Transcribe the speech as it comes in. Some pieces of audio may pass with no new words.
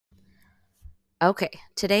Okay,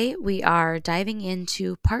 today we are diving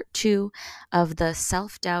into part 2 of the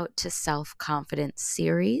Self-Doubt to Self-Confidence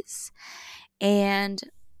series. And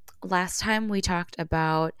last time we talked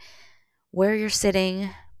about where you're sitting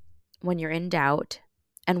when you're in doubt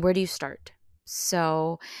and where do you start.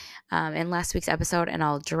 So, in last week's episode, and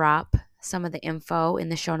I'll drop some of the info in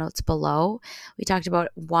the show notes below, we talked about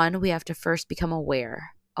one, we have to first become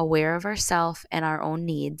aware of ourselves and our own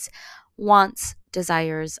needs, wants,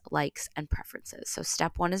 desires, likes, and preferences. So,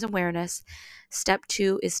 step 1 is awareness. Step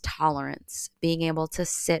 2 is tolerance, being able to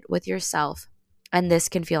sit with yourself, and this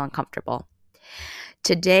can feel uncomfortable.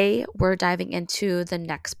 Today, we're diving into the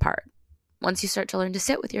next part. Once you start to learn to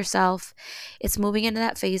sit with yourself, it's moving into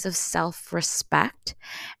that phase of self-respect,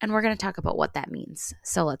 and we're going to talk about what that means.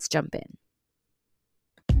 So let's jump in.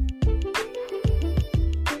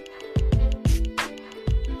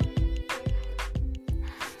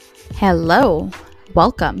 Hello,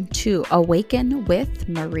 welcome to Awaken with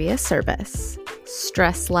Maria Service.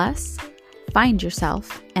 Stress less, find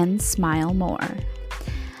yourself, and smile more.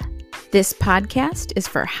 This podcast is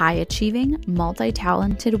for high-achieving,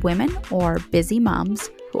 multi-talented women or busy moms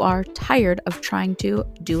who are tired of trying to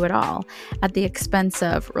do it all at the expense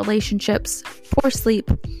of relationships, poor sleep,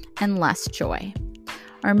 and less joy.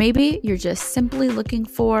 Or maybe you're just simply looking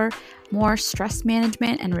for more stress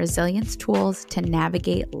management and resilience tools to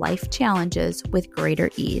navigate life challenges with greater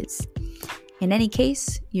ease. In any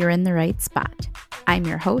case, you're in the right spot. I'm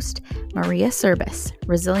your host, Maria Service,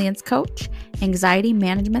 resilience coach, anxiety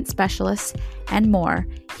management specialist, and more,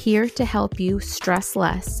 here to help you stress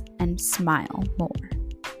less and smile more.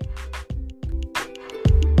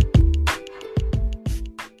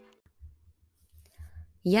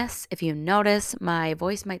 Yes, if you notice, my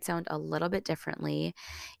voice might sound a little bit differently.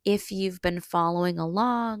 If you've been following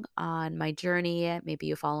along on my journey, maybe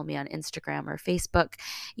you follow me on Instagram or Facebook,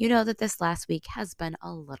 you know that this last week has been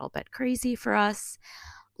a little bit crazy for us.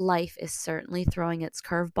 Life is certainly throwing its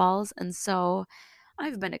curveballs, and so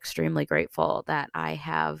I've been extremely grateful that I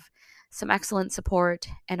have some excellent support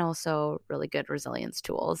and also really good resilience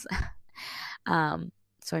tools. um,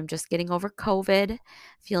 so I'm just getting over COVID,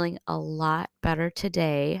 feeling a lot better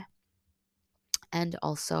today. And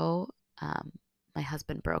also, um, my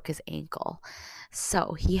husband broke his ankle.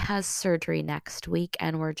 So he has surgery next week,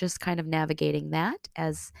 and we're just kind of navigating that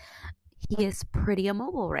as he is pretty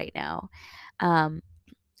immobile right now.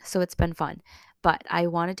 So it's been fun. But I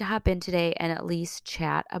wanted to hop in today and at least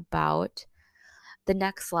chat about the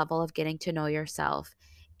next level of getting to know yourself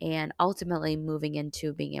and ultimately moving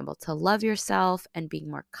into being able to love yourself and being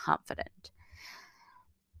more confident.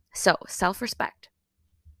 So, self-respect.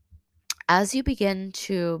 As you begin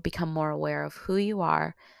to become more aware of who you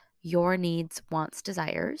are, your needs, wants,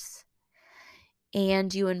 desires,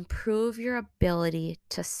 and you improve your ability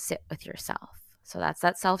to sit with yourself. So that's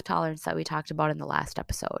that self-tolerance that we talked about in the last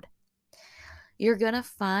episode. You're going to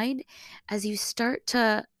find as you start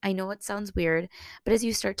to, I know it sounds weird, but as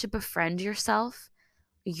you start to befriend yourself,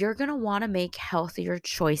 you're going to want to make healthier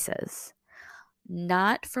choices,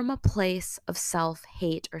 not from a place of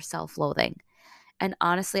self-hate or self-loathing. And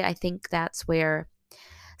honestly, I think that's where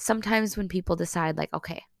sometimes when people decide, like,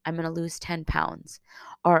 okay, I'm going to lose 10 pounds,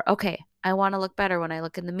 or okay, I want to look better when I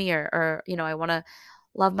look in the mirror, or, I want to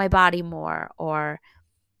love my body more, or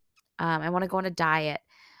I want to go on a diet.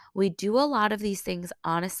 We do a lot of these things,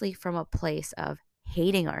 honestly, from a place of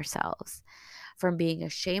hating ourselves, from being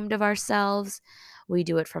ashamed of ourselves. We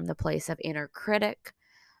do it from the place of inner critic.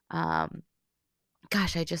 Um,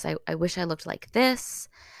 Gosh, I wish I looked like this.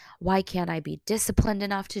 Why can't I be disciplined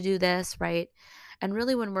enough to do this, right? And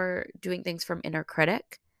really, when we're doing things from inner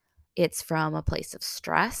critic, it's from a place of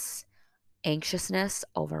stress, anxiousness,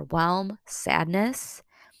 overwhelm, sadness.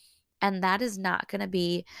 And that is not going to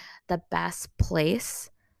be the best place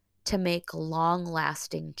to make long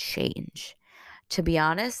lasting change. To be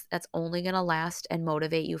honest, that's only going to last and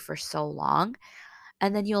motivate you for so long.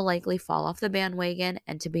 And then you'll likely fall off the bandwagon.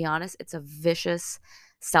 And to be honest, it's a vicious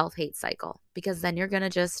self hate cycle, because then you're going to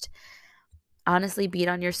just honestly beat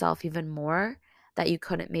on yourself even more that you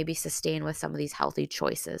couldn't maybe sustain with some of these healthy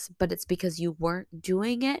choices. But it's because you weren't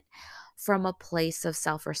doing it from a place of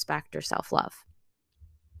self respect or self love.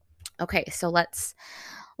 Okay, so let's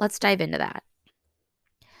dive into that.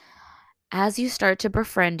 As you start to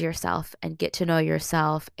befriend yourself and get to know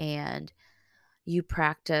yourself, and you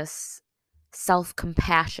practice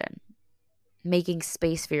self-compassion, making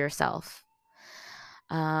space for yourself,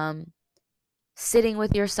 sitting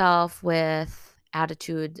with yourself with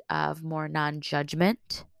attitude of more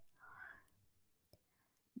non-judgment,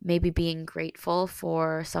 maybe being grateful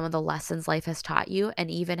for some of the lessons life has taught you,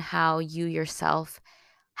 and even how you yourself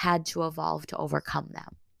had to evolve to overcome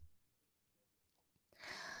them.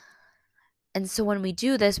 And so when we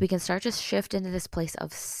do this, we can start to shift into this place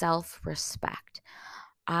of self-respect.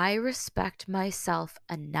 I respect myself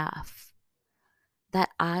enough that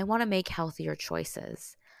I want to make healthier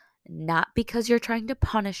choices, not because you're trying to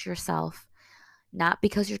punish yourself, not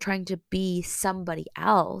because you're trying to be somebody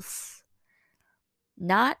else,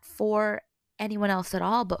 not for anyone else at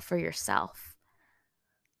all, but for yourself.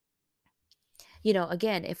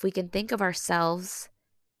 Again, if we can think of ourselves,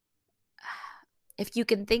 if you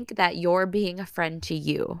can think that you're being a friend to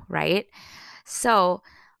you, right? So,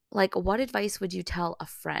 like, what advice would you tell a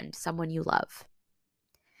friend, someone you love?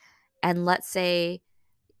 And let's say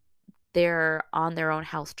they're on their own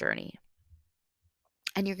health journey.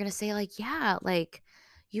 And you're going to say, like, yeah, like,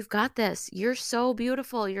 you've got this. You're so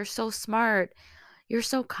beautiful. You're so smart. You're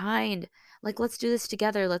so kind. Like, let's do this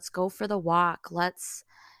together. Let's go for the walk. Let's,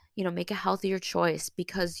 make a healthier choice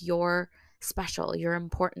because you're special. You're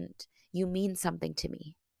important. You mean something to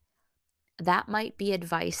me. That might be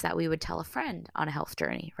advice that we would tell a friend on a health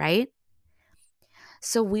journey, right?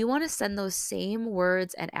 So we want to send those same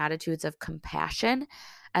words and attitudes of compassion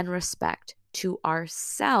and respect to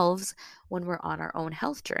ourselves when we're on our own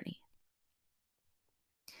health journey.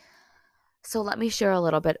 So let me share a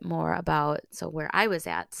little bit more about where I was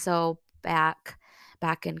at. So back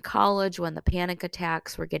in college when the panic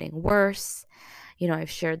attacks were getting worse, I've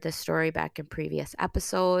shared this story back in previous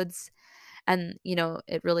episodes. And,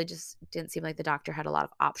 it really just didn't seem like the doctor had a lot of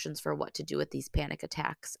options for what to do with these panic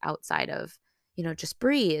attacks outside of, just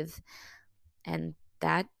breathe. And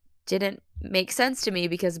that didn't make sense to me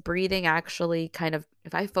because breathing actually kind of,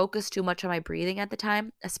 if I focused too much on my breathing at the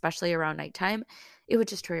time, especially around nighttime, it would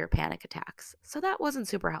just trigger panic attacks. So that wasn't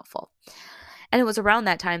super helpful. And it was around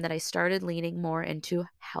that time that I started leaning more into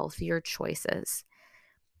healthier choices.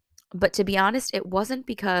 But to be honest, it wasn't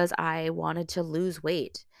because I wanted to lose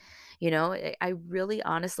weight. I really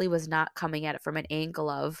honestly was not coming at it from an angle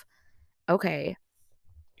of, okay,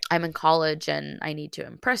 I'm in college and I need to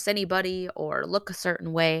impress anybody or look a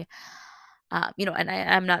certain way. And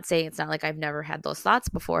I'm not saying it's not like I've never had those thoughts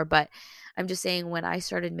before, but I'm just saying when I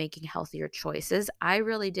started making healthier choices, I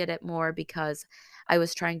really did it more because I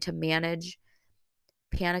was trying to manage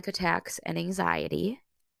panic attacks and anxiety.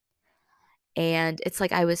 And it's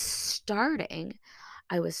like I was starting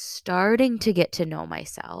to get to know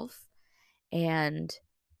myself and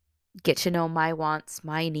get to know my wants,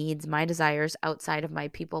 my needs, my desires outside of my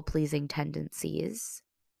people pleasing tendencies.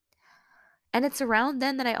 And it's around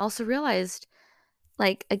then that I also realized,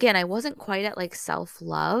 like, again, I wasn't quite at like self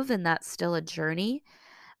love, and that's still a journey.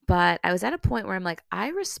 But I was at a point where I'm like, I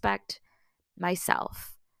respect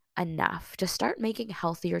myself enough to start making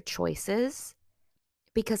healthier choices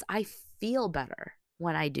because I feel better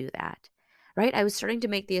when I do that. Right. I was starting to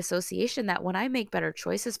make the association that when I make better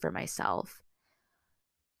choices for myself,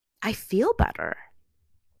 I feel better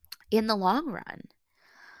in the long run.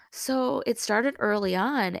 So it started early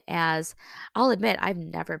on as I'll admit, I've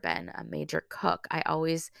never been a major cook. I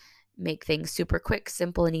always make things super quick,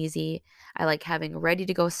 simple, and easy. I like having ready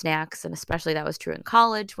to go snacks. And especially that was true in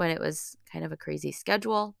college when it was kind of a crazy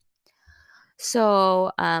schedule.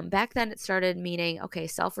 So back then it started meaning, okay,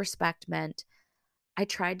 self respect meant I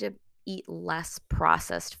tried to eat less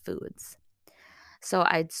processed foods. So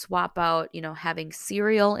I'd swap out, having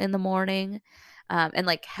cereal in the morning, and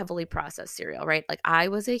like heavily processed cereal, right? Like I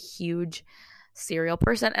was a huge cereal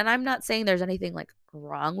person. And I'm not saying there's anything like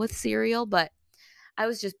wrong with cereal, but I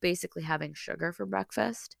was just basically having sugar for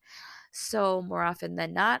breakfast. So more often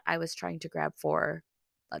than not, I was trying to grab for,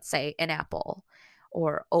 let's say, an apple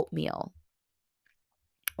or oatmeal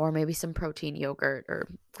or maybe some protein yogurt or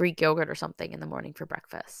Greek yogurt or something in the morning for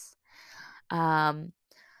breakfast. Um,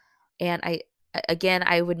 And again,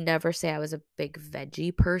 I would never say I was a big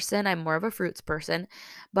veggie person. I'm more of a fruits person,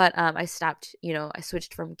 but I stopped, I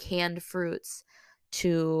switched from canned fruits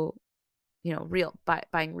to,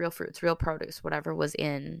 buying real fruits, real produce, whatever was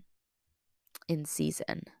in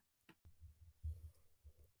season.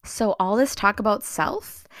 So, all this talk about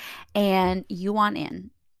self, and you want in.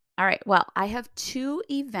 All right. Well, I have two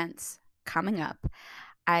events coming up.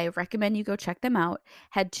 I recommend you go check them out.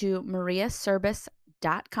 Head to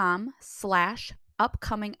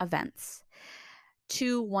mariaservice.com/upcoming events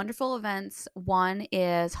two wonderful events. One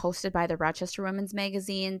is hosted by the Rochester Women's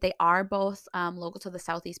Magazine. They are both local to the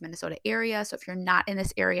Southeast Minnesota area. So if you're not in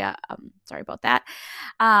this area, sorry about that.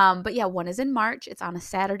 But yeah, one is in March. It's on a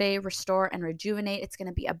Saturday, Restore and Rejuvenate. It's going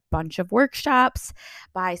to be a bunch of workshops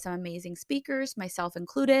by some amazing speakers, myself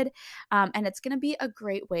included. And it's going to be a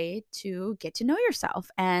great way to get to know yourself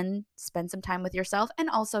and spend some time with yourself and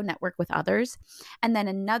also network with others. And then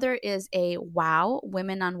another is a WOW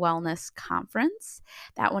Women on Wellness Conference.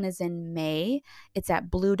 That one is in May. It's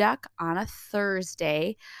at Blue Duck on a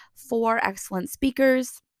Thursday. 4 excellent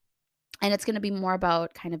speakers. And it's going to be more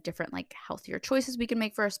about kind of different like healthier choices we can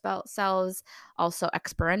make for ourselves, also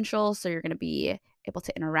experiential. So you're going to be able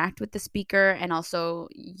to interact with the speaker, and also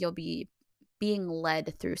you'll be being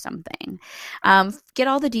led through something. Get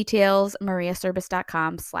all the details,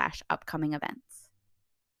 mariaservice.com/upcoming events.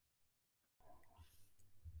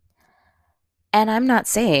 And I'm not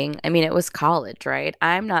saying, I mean, it was college, right?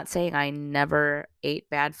 I'm not saying I never ate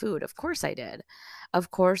bad food. Of course I did. Of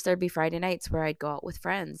course, there'd be Friday nights where I'd go out with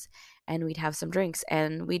friends and we'd have some drinks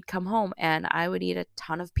and we'd come home and I would eat a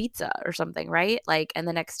ton of pizza or something, right? Like, and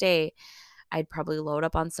the next day I'd probably load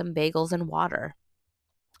up on some bagels and water.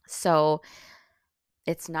 So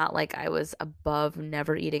it's not like I was above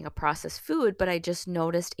never eating a processed food, but I just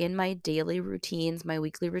noticed in my daily routines, my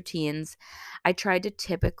weekly routines, I tried to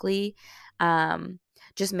typically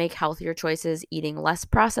just make healthier choices, eating less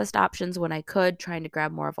processed options when I could, trying to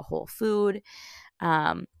grab more of a whole food.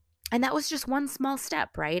 Um, and that was just one small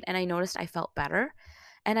step, right? And I noticed I felt better.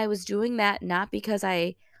 And I was doing that not because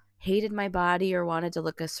I hated my body or wanted to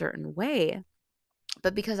look a certain way,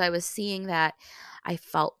 but because I was seeing that I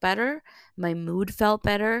felt better, my mood felt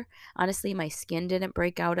better. Honestly, my skin didn't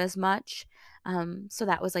break out as much. So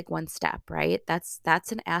that was like one step, right? That's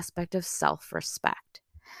an aspect of self-respect.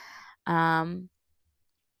 Um,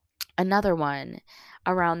 Another one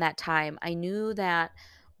around that time, I knew that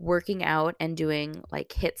working out and doing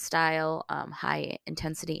like hit style, high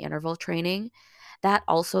intensity interval training, that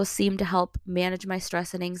also seemed to help manage my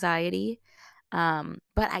stress and anxiety. But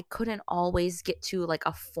I couldn't always get to like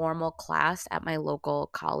a formal class at my local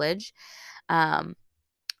college. Um,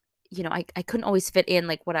 I couldn't always fit in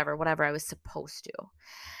like whatever I was supposed to.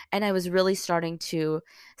 And I was really starting to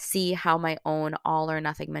see how my own all or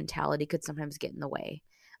nothing mentality could sometimes get in the way.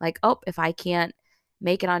 Like, oh, if I can't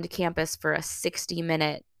make it onto campus for a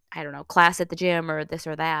 60-minute, I don't know, class at the gym or this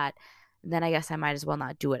or that, then I guess I might as well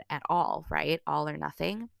not do it at all, right? All or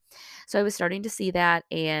nothing. So I was starting to see that.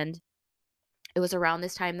 And it was around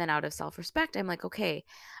this time then, out of self-respect, I'm like, okay,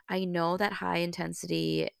 I know that high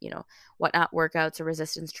intensity, whatnot workouts or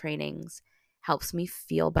resistance trainings helps me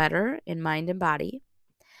feel better in mind and body.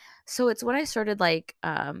 So it's when I started like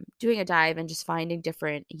doing a dive and just finding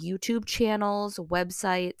different YouTube channels,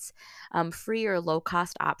 websites, free or low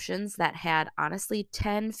cost options that had honestly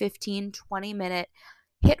 10, 15, 20-minute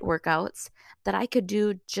hit workouts that I could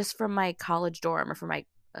do just from my college dorm or from my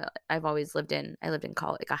I lived in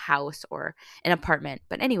college, like a house or an apartment.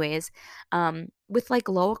 But anyways, with like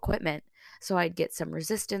low equipment. So I'd get some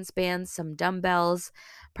resistance bands, some dumbbells.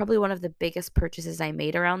 Probably one of the biggest purchases I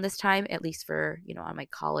made around this time, at least for, on my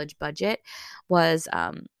college budget, was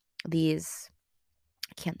these,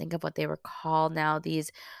 I can't think of what they were called now, these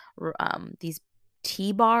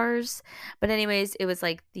T-bars. But anyways, it was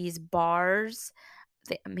like these bars,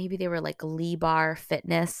 maybe they were like Lee Bar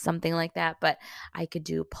Fitness, something like that. But I could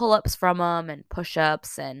do pull-ups from them and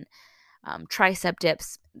push-ups and tricep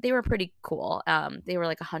dips. They were pretty cool. They were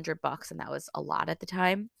like $100, and that was a lot at the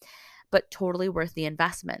time, but totally worth the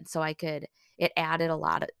investment. So it added a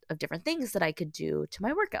lot of different things that I could do to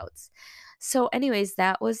my workouts. So, anyways,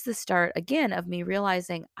 that was the start again of me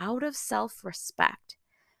realizing, out of self-respect,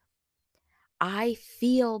 I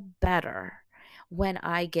feel better when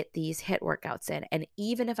I get these hit workouts in. And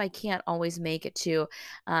even if I can't always make it to,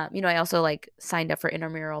 I also like signed up for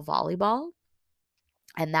intramural volleyball,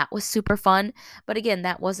 and that was super fun. But again,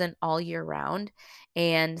 that wasn't all year round.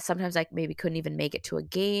 And sometimes I maybe couldn't even make it to a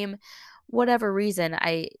game. Whatever reason,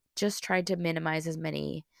 I just tried to minimize as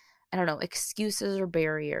many, I don't know, excuses or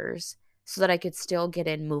barriers so that I could still get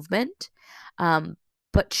in movement.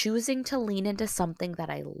 But choosing to lean into something that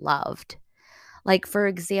I loved. Like, for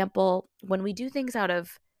example, when we do things out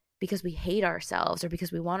of because we hate ourselves or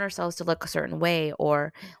because we want ourselves to look a certain way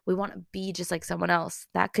or we want to be just like someone else,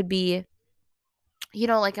 that could be,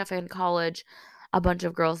 like if in college, a bunch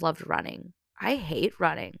of girls loved running. I hate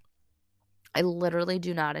running. I literally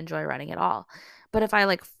do not enjoy running at all. But if I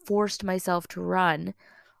like forced myself to run,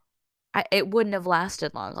 it wouldn't have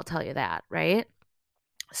lasted long, I'll tell you that, right?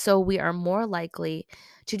 So we are more likely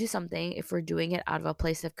to do something if we're doing it out of a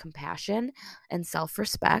place of compassion and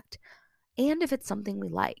self-respect, and if it's something we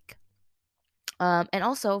like. And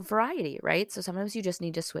also variety, right? So sometimes you just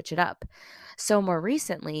need to switch it up. So more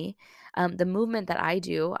recently, the movement that I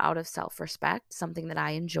do out of self-respect, something that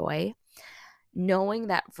I enjoy, knowing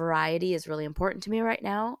that variety is really important to me right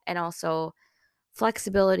now, and also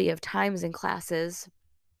flexibility of times and classes,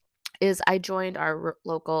 is I joined our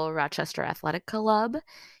local Rochester Athletic Club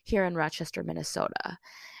here in Rochester, Minnesota.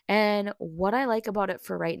 And what I like about it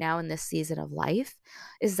for right now in this season of life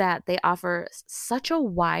is that they offer such a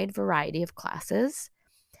wide variety of classes.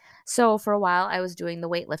 So for a while, I was doing the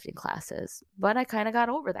weightlifting classes, but I kind of got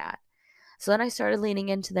over that. So then I started leaning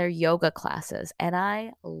into their yoga classes, and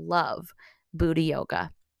I love booty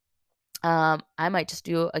yoga. I might just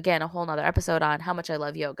do, again, a whole nother episode on how much I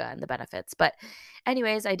love yoga and the benefits. But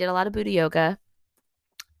anyways, I did a lot of booty yoga,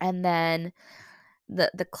 and then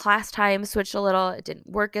the class time switched a little. It didn't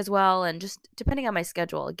work as well, and just depending on my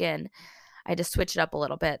schedule, again, I just switched it up a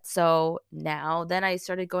little bit. So now then I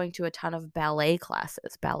started going to a ton of ballet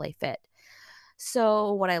classes, Ballet Fit.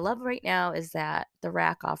 So what I love right now is that the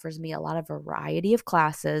rack offers me a lot of variety of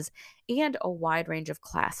classes and a wide range of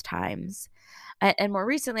class times. And more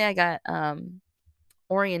recently, I got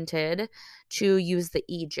oriented to use the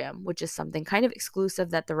eGym, which is something kind of exclusive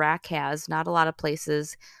that the rack has. Not a lot of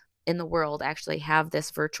places in the world actually have this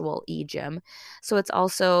virtual eGym. So it's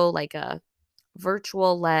also like a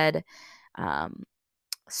virtual led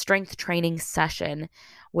strength training session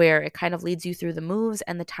where it kind of leads you through the moves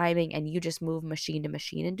and the timing, and you just move machine to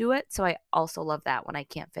machine and do it. So I also love that when I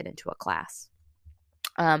can't fit into a class.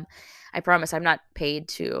 I promise I'm not paid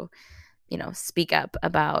to, speak up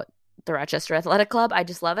about the Rochester Athletic Club. I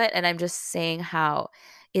just love it. And I'm just saying how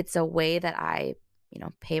it's a way that I,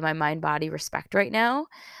 pay my mind body respect right now,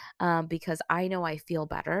 because I know I feel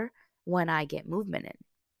better when I get movement in.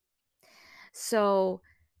 So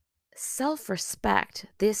self-respect,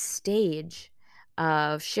 this stage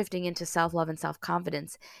of shifting into self-love and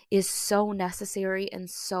self-confidence, is so necessary and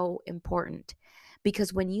so important,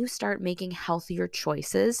 because when you start making healthier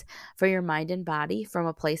choices for your mind and body from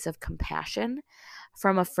a place of compassion,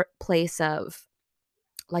 from a place of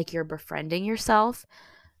like you're befriending yourself,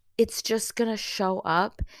 it's just going to show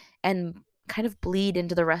up and kind of bleed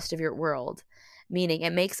into the rest of your world, meaning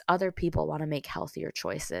it makes other people want to make healthier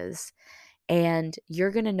choices. And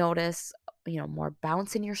you're going to notice, more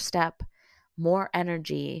bounce in your step, more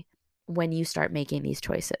energy when you start making these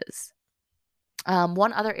choices.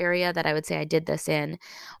 One other area that I would say I did this in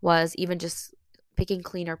was even just picking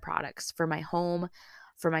cleaner products for my home,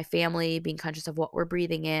 for my family, being conscious of what we're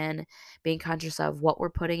breathing in, being conscious of what we're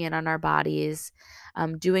putting in on our bodies,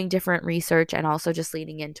 doing different research, and also just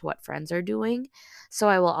leaning into what friends are doing. So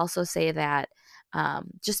I will also say that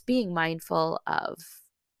just being mindful of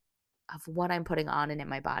what I'm putting on and in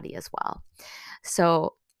my body as well.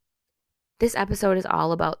 So this episode is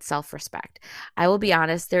all about self-respect. I will be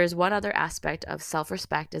honest, there is one other aspect of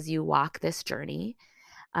self-respect as you walk this journey,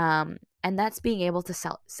 and that's being able to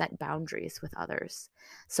set boundaries with others.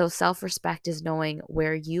 So self-respect is knowing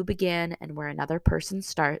where you begin and where another person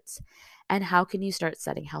starts, and how can you start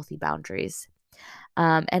setting healthy boundaries.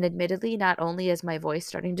 And admittedly, not only is my voice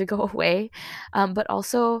starting to go away, but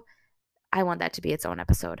also I want that to be its own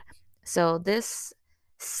episode. So this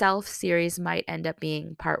self series might end up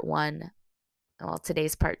being part 1. Well,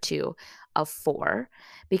 today's part 2 of 4,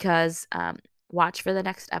 because watch for the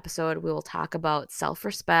next episode. We will talk about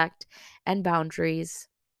self-respect and boundaries.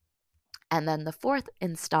 And then the 4th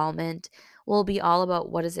installment will be all about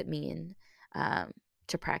what does it mean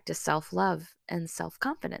to practice self-love and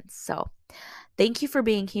self-confidence. So thank you for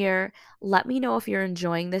being here. Let me know if you're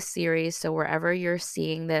enjoying this series. So wherever you're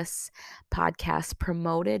seeing this podcast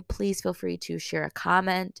promoted, please feel free to share a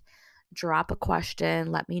comment, drop a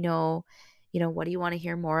question. Let me know, what do you want to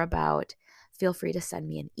hear more about? Feel free to send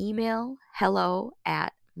me an email,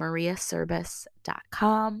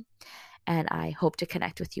 hello@mariaservice.com, and I hope to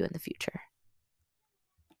connect with you in the future.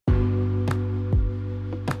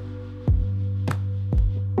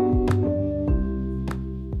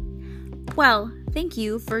 Well, thank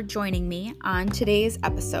you for joining me on today's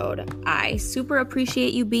episode. I super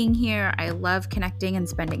appreciate you being here. I love connecting and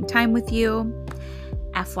spending time with you.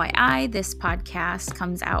 FYI, this podcast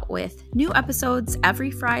comes out with new episodes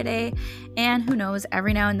every Friday, and who knows,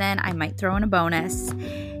 every now and then I might throw in a bonus.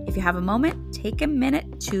 If you have a moment, take a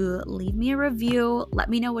minute to leave me a review. Let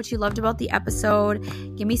me know what you loved about the episode.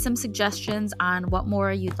 Give me some suggestions on what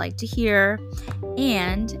more you'd like to hear,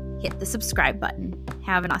 and hit the subscribe button.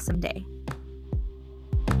 Have an awesome day.